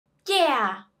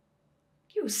Yeah!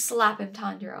 You slap him,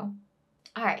 Tanjiro.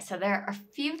 Alright, so there are a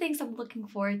few things I'm looking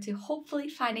forward to hopefully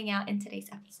finding out in today's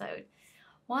episode.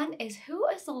 One is, who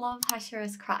is the love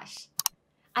Hashira's crush?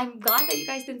 I'm glad that you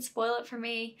guys didn't spoil it for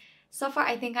me. So far,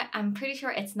 I'm pretty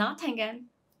sure it's not Tengen.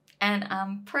 And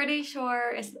I'm pretty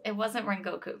sure it wasn't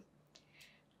Rengoku.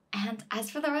 And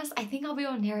as for the rest, I think I'll be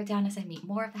able to narrow it down as I meet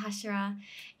more of the Hashira.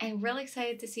 And really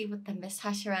excited to see what the Miss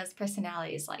Hashira's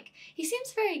personality is like. He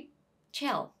seems very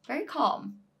chill, very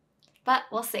calm. But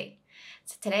we'll see.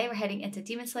 So today we're heading into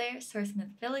Demon Slayer Swordsmith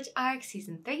Village Arc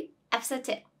Season 3, Episode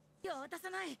 2.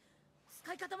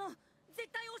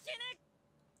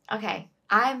 Okay,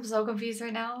 I'm so confused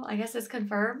right now. I guess it's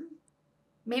confirmed.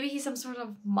 Maybe he's some sort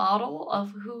of model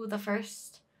of who the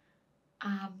first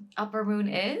Upper Moon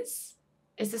is?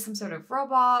 Is this some sort of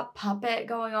robot, puppet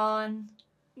going on?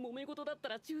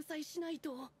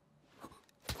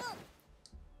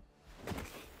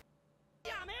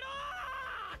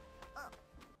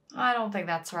 I don't think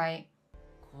that's right.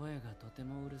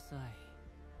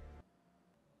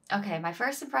 Okay, my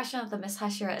first impression of the Miss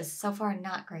Hashira is so far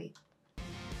not great.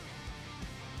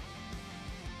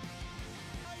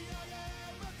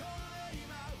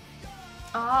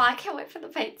 Oh, I can't wait for the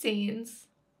fight scenes.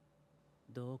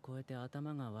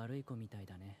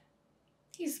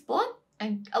 He's blunt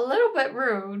and a little bit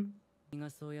rude.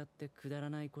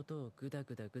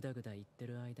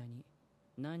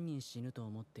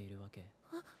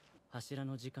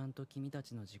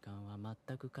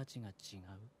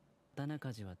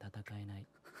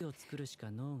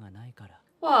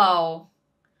 Whoa.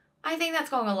 I think that's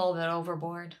going a little bit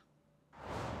overboard.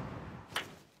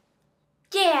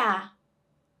 Yeah!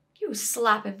 You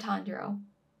slap him, Tanjiro.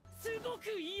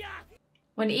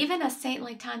 When even a saint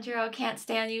like Tanjiro can't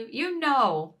stand you, you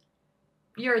know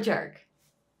you're a jerk.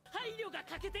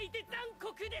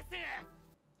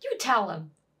 You tell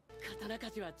him.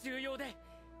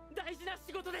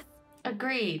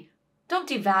 Agreed. Don't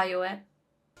devalue it.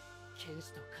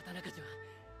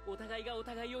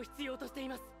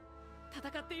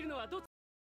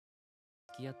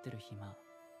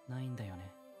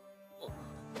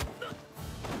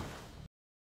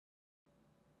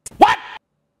 What?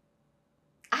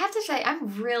 I have to say, I'm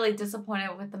really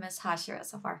disappointed with the Miss Hashira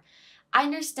so far. I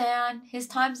understand his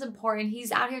time's important.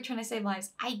 He's out here trying to save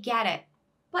lives. I get it.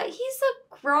 But he's a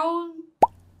grown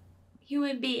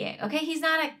human being, okay? He's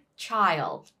not a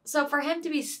child. So for him to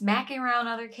be smacking around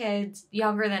other kids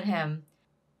younger than him,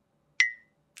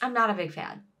 I'm not a big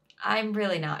fan. I'm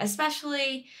really not.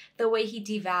 Especially the way he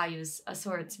devalues a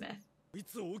swordsmith.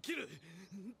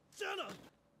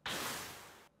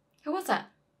 Who was that?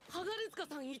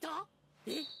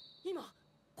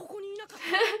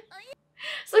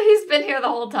 So he's been here the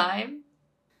whole time?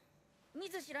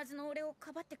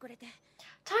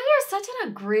 Tanjiro is such an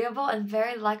agreeable and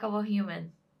very likable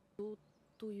human.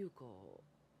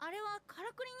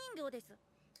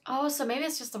 Oh, so maybe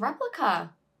it's just a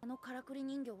replica.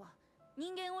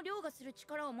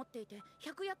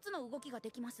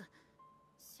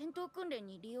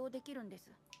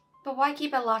 But why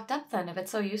keep it locked up then if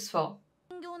it's so useful?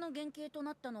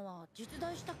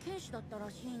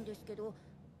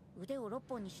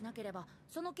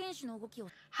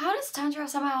 How does Tanjiro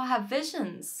somehow have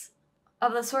visions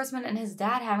of the swordsman and his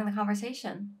dad having the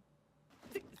conversation?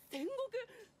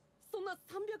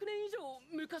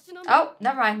 Oh,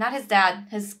 never mind, not his dad.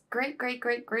 His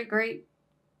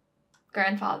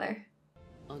great-great-great-great-great-grandfather.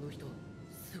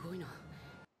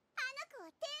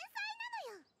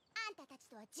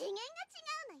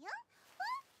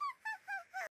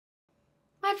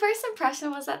 My first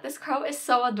impression was that this crow is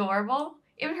so adorable.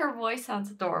 Even her voice sounds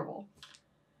adorable.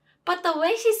 But the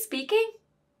way she's speaking,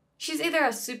 she's either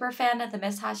a super fan of the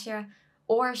Miss Hashira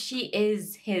or she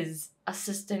is his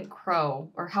assistant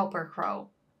crow or helper crow.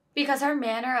 Because her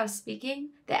manner of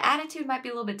speaking, the attitude might be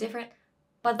a little bit different,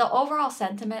 but the overall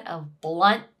sentiment of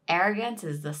blunt arrogance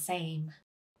is the same.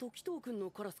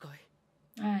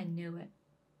 I knew it.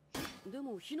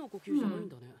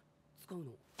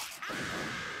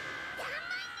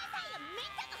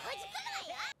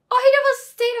 Oh, he was a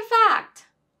state of fact.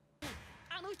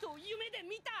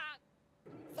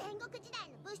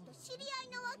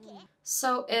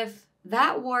 So if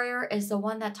that warrior is the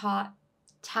one that taught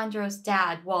Tanjiro's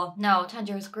dad, well, no,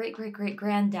 Tanjiro's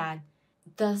great-great-great-granddad,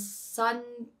 the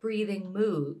sun-breathing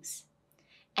moves.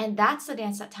 And that's the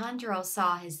dance that Tanjiro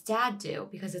saw his dad do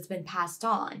because it's been passed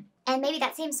on. And maybe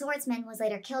that same swordsman was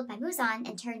later killed by Muzan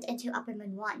and turned into Upper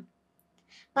Moon 1.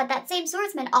 But that same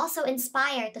swordsman also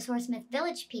inspired the Swordsmith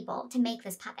village people to make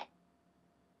this puppet.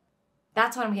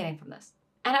 That's what I'm getting from this.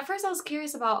 And at first I was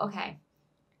curious about, okay,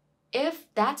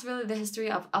 if that's really the history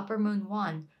of Upper Moon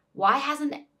 1, why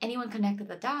hasn't anyone connected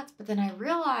the dots? But then I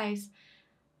realized,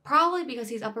 probably because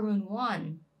he's Upper Moon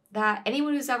 1, that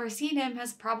anyone who's ever seen him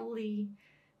has probably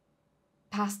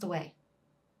passed away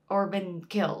or been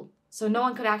killed. So no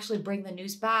one could actually bring the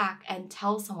news back and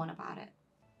tell someone about it.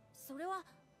 それは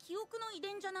記憶の遺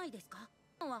伝じゃないですか？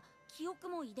は記憶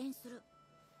も遺伝する。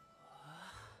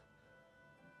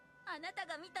あなた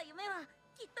が見た夢は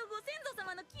きっとご先祖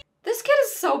様の記憶。 This kid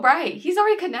is so bright. He's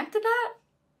already connected that?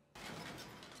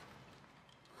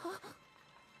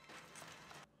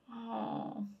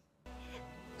 Oh.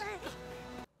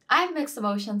 I have mixed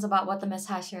emotions about what the Miss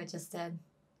Hashira just did.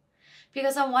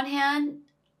 Because on one hand,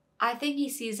 I think he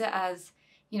sees it as,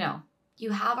 you know,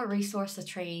 you have a resource to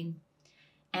train,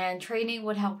 and training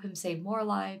would help him save more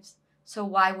lives, so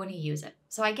why wouldn't he use it?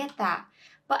 So I get that.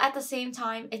 But at the same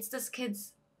time, it's this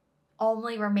kid's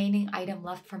only remaining item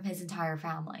left from his entire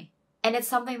family. And it's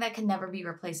something that can never be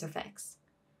replaced or fixed.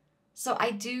 So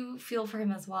I do feel for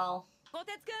him as well.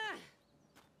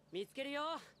 Because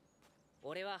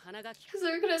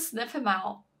they're gonna sniff him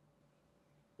out.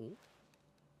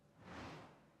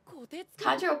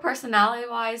 Tanjiro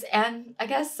personality-wise and I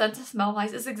guess sense of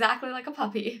smell-wise is exactly like a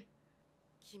puppy.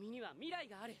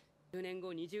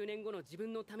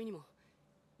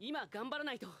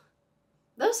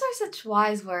 Those are such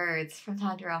wise words from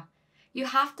Tanjiro. You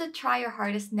have to try your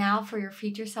hardest now for your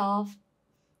future self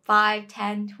 5,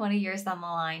 10, 20 years down the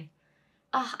line.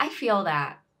 I feel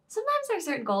that. Sometimes there are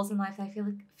certain goals in life that I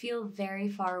feel very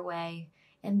far away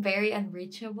and very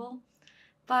unreachable.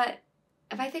 But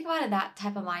if I think about it, that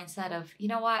type of mindset of, you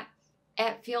know what,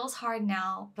 it feels hard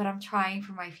now, but I'm trying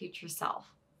for my future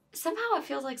self. Somehow it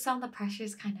feels like some of the pressure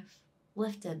is kind of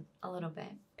lifted a little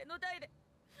bit.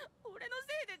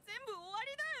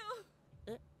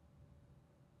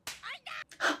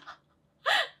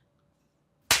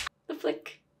 The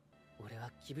flick.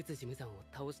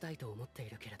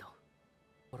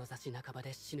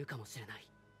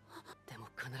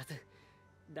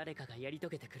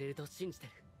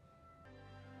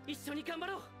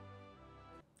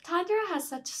 Tanjiro has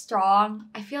such strong,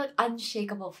 I feel like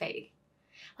unshakable faith.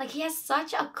 Like he has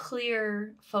such a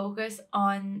clear focus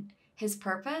on his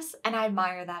purpose, and I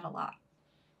admire that a lot.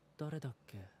 You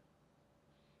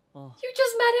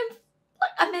just met him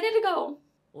like a minute ago.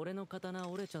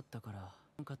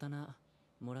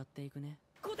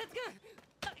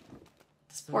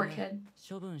 This poor kid.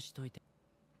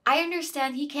 I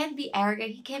understand he can't be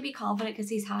arrogant, he can't be confident because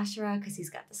he's Hashira, because he's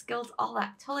got the skills, all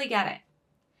that. Totally get it.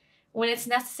 When it's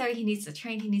necessary, he needs to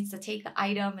train, he needs to take the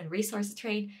item and resource to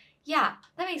train. Yeah,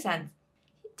 that makes sense.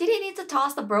 Did he need to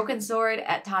toss the broken sword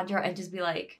at Tanjiro and just be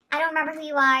like, I don't remember who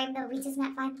you are, no, we just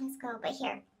met 5 minutes ago, but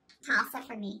here, toss it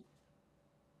for me.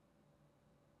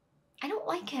 I don't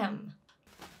like him.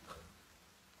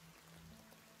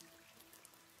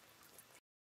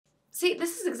 See,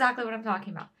 this is exactly what I'm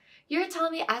talking about. You're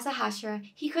telling me as a Hashira,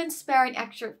 he couldn't spare an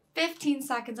extra 15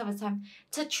 seconds of his time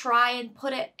to try and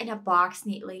put it in a box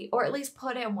neatly, or at least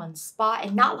put it in one spot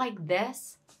and not like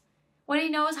this? When he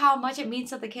knows how much it means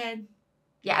to the kid?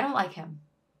 Yeah, I don't like him.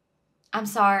 I'm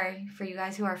sorry for you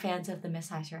guys who are fans of the Miss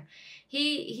Hashira.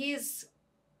 He's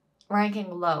ranking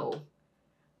low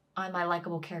on my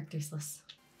likable characters list.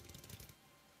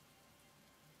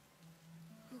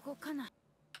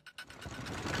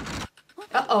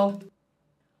 Uh-oh.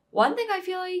 One thing I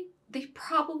feel like they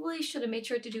probably should have made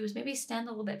sure to do is maybe stand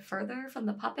a little bit further from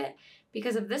the puppet,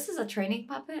 because if this is a training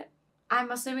puppet,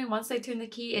 I'm assuming once they turn the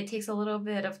key, it takes a little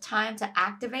bit of time to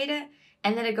activate it,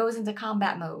 and then it goes into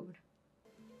combat mode.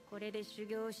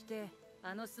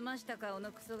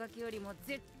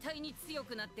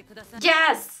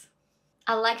 Yes!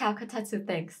 I like how Kotetsu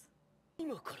thinks.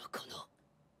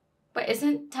 But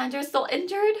isn't Tanjiro still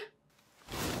injured?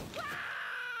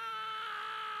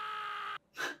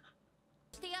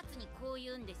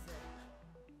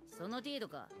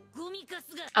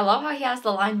 I love how he has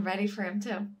the line ready for him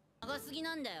too.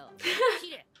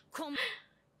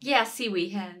 Yeah,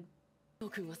 seaweed head.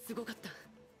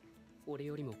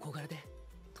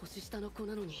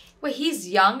 Wait, he's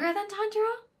younger than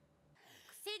Tanjiro?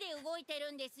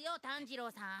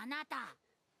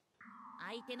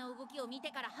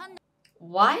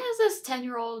 Why is this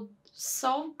 10-year-old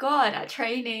so good at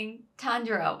training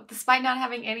Tanjiro, despite not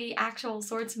having any actual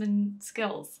swordsman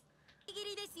skills? He's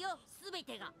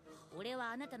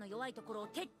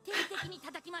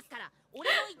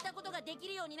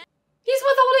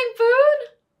withholding food?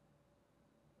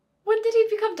 When did he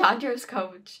become Tanjiro's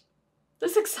coach?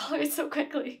 This accelerates so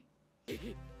quickly.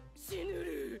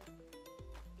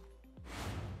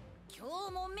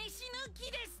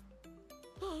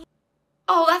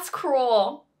 Oh, that's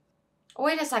cruel.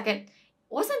 Wait a second.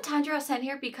 Wasn't Tanjiro sent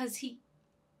here because he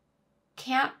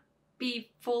can't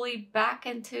be fully back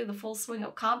into the full swing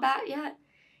of combat yet?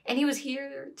 And he was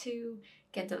here to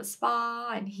get to the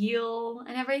spa and heal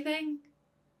and everything?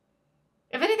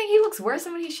 If anything, he looks worse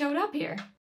than when he showed up here.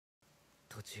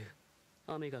 途中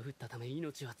雨が降ったため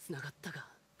命はつながったが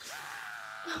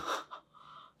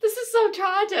This is so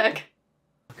tragic.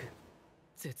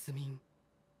 絶命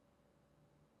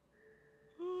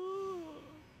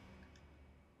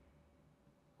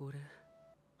俺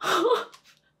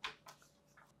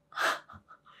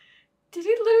Did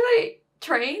he literally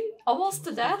train almost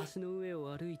to death? 橋の上を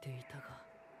歩いていたが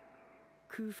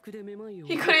空腹でめまいを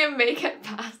He couldn't even make it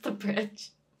past the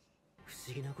bridge. 不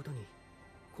思議なことに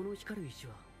この光る石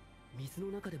は水の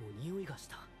中でも匂いがし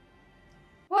た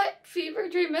What fever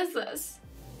dream is this?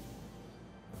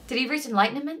 Did he reach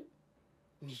enlightenment?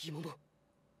 右もも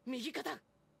右肩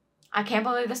I can't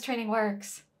believe this training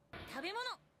works. 食べ物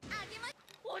あげま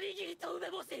おにぎりと梅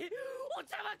干しお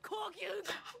茶は高級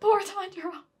Poor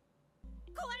Tanjiro.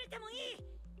 壊れてもいい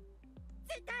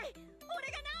絶対俺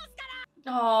が直すか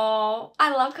ら Oh,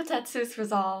 I love Kotetsu's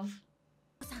resolve.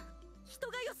 さん人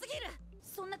が良すぎる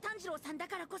そんな炭治郎さんだ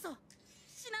からこそ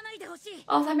死なないでほしい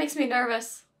Oh, that makes me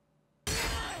nervous.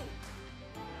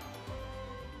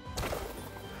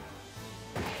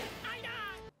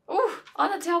 Ooh,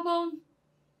 on the tailbone.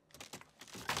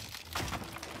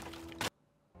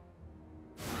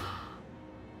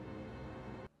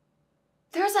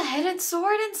 There's a hidden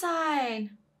sword inside.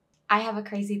 I have a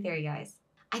crazy theory, guys.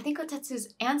 I think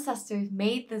Kotetsu's ancestors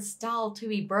made this doll to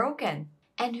be broken.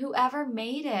 And whoever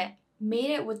made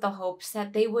it with the hopes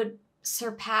that they would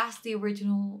surpass the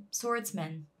original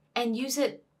swordsman and use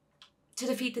it to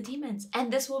defeat the demons.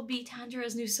 And this will be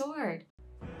Tanjiro's new sword.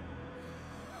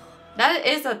 That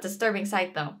is a disturbing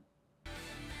sight, though.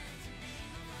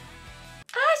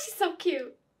 Ah, she's so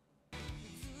cute.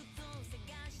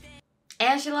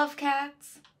 And she loves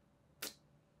cats.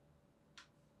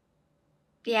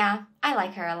 Yeah, I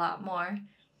like her a lot more.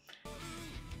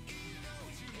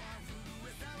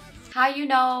 How you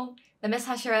know the Miss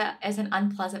Hashira is an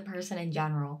unpleasant person in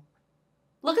general?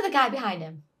 Look at the guy behind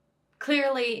him.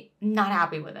 Clearly not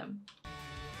happy with him.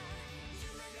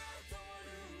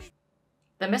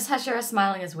 The Miss Hashira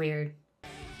smiling is weird.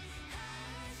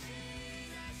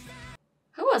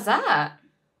 Who was that?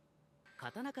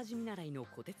 刀鍛冶見習いの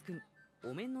小鉄くん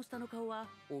お面の下の顔は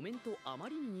お面とあま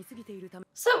りに似すぎているため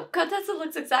So Kotetsu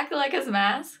looks exactly like his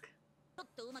mask. ちょっ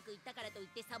とうまくいったからといっ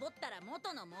てサボったら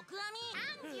元の木阿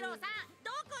弥炭治郎さん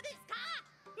どこですか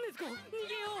Let's go 逃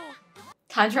げよ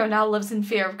う Tanjiro now lives in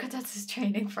fear of Kotetsu's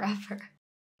training forever.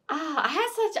 Ah, I had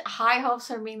such high hopes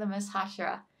for being the Miss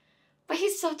Hashira. But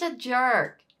he's such a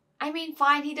jerk. I mean,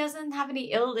 fine, he doesn't have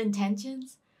any ill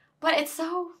intentions. But it's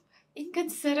so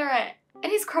inconsiderate.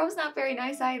 And his crow's not very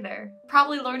nice either.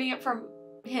 Probably learning it from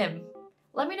him.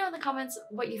 Let me know in the comments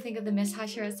what you think of the Miss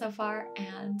Hashira so far.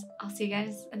 And I'll see you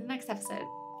guys in the next episode.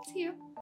 See you.